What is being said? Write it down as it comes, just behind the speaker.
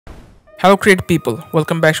Hello creative people,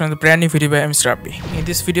 welcome back to another brand new video by mhrabby. In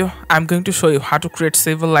this video, I'm going to show you how to create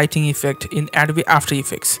Saber lighting effect in Adobe After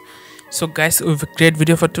Effects. So guys, we have a great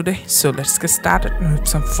video for today, so let's get started and have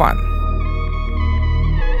some fun.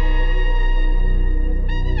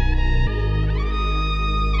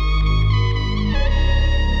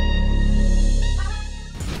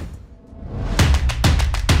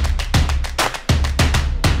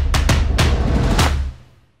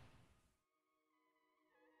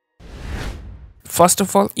 First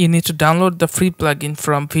of all, you need to download the free plugin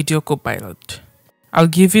from Video Copilot. I'll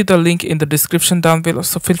give you the link in the description down below,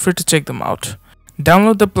 so feel free to check them out.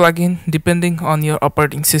 Download the plugin depending on your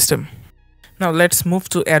operating system. Now let's move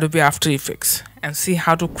to Adobe After Effects and see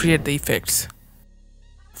how to create the effects.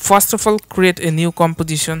 First of all, create a new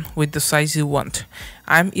composition with the size you want.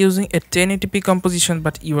 I'm using a 1080p composition,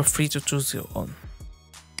 but you are free to choose your own.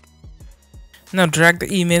 Now drag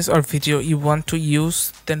the image or video you want to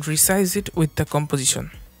use, then resize it with the composition.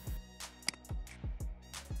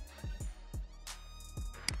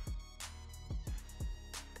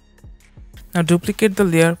 Now duplicate the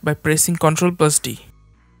layer by pressing Ctrl+D.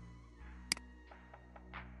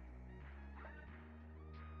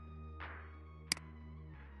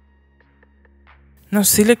 Now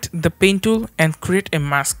select the pen tool and create a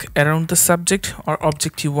mask around the subject or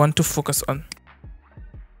object you want to focus on.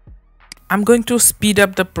 I'm going to speed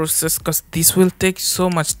up the process because this will take so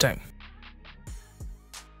much time.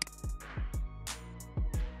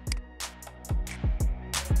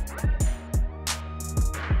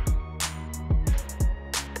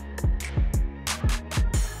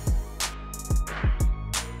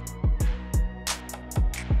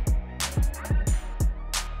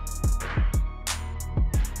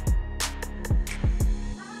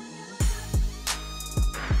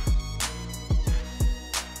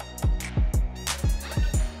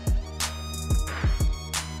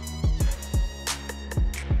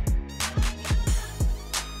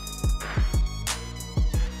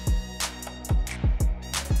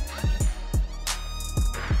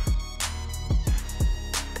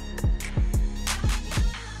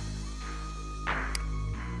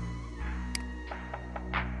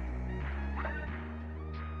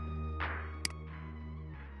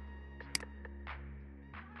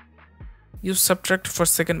 Use subtract for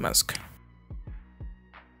second mask.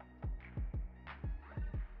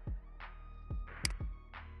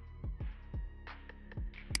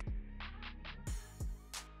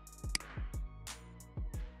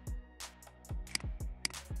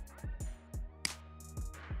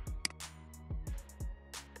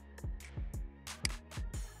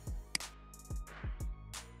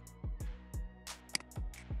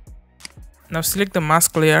 Now select the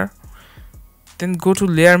mask layer, then go to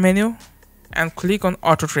layer menu and click on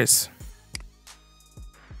auto trace.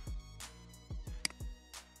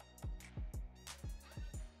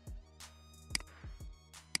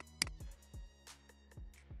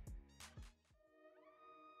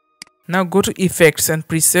 Now go to effects and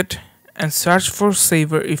preset and search for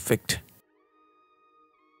Saber effect.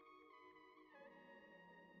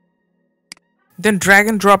 Then drag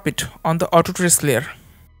and drop it on the auto trace layer.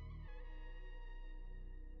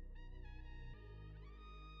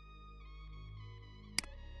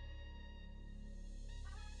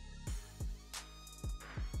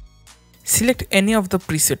 Select any of the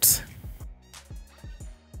presets.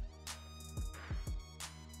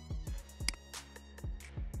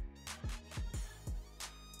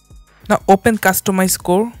 Now open Customize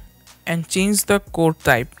Core and change the core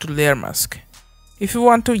type to Layer Mask. If you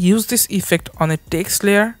want to use this effect on a text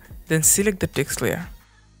layer, then select the text layer.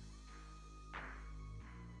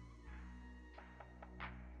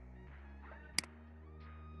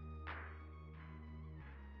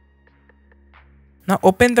 Now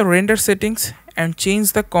open the render settings and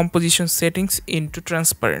change the composition settings into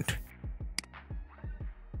transparent.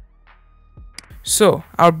 So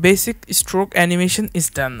our basic stroke animation is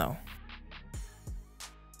done now.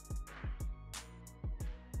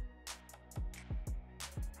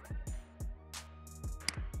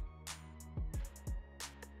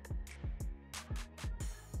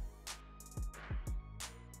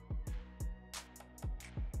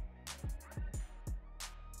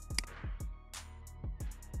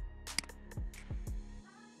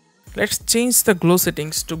 Let's change the glow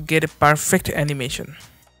settings to get a perfect animation.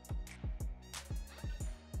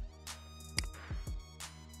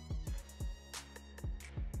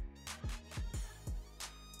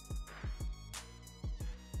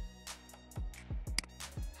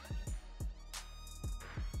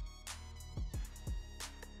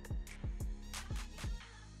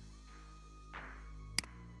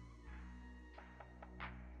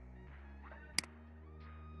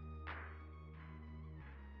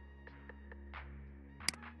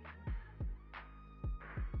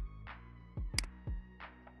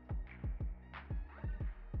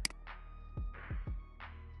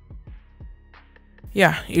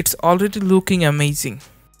 Yeah, it's already looking amazing.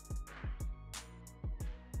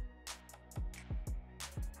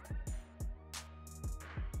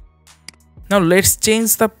 Now let's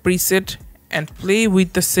change the preset and play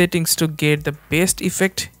with the settings to get the best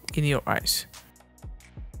effect in your eyes.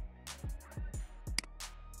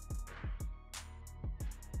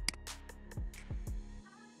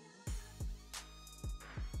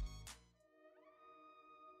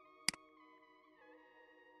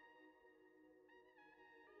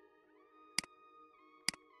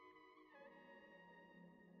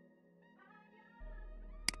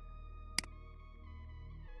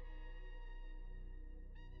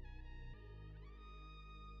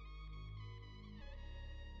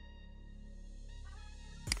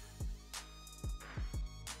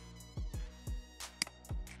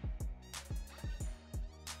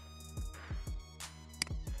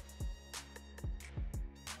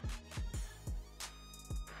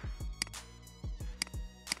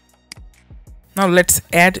 Now let's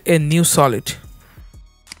add a new solid.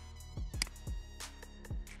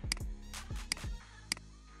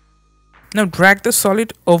 Now drag the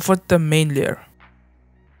solid over the main layer.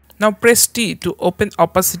 Now press T to open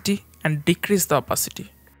opacity and decrease the opacity.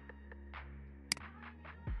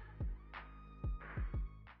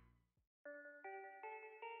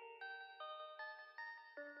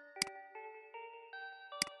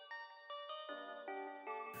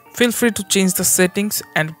 Feel free to change the settings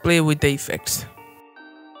and play with the effects.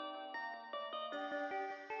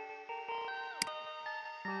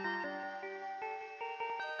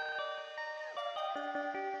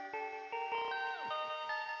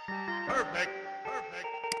 Perfect.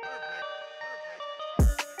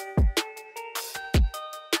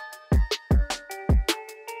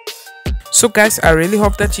 So guys, I really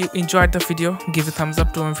hope that you enjoyed the video. Give a thumbs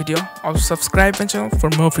up to my video. Also subscribe my channel for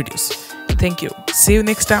more videos. Thank you. See you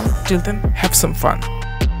next time. Till then, have some fun.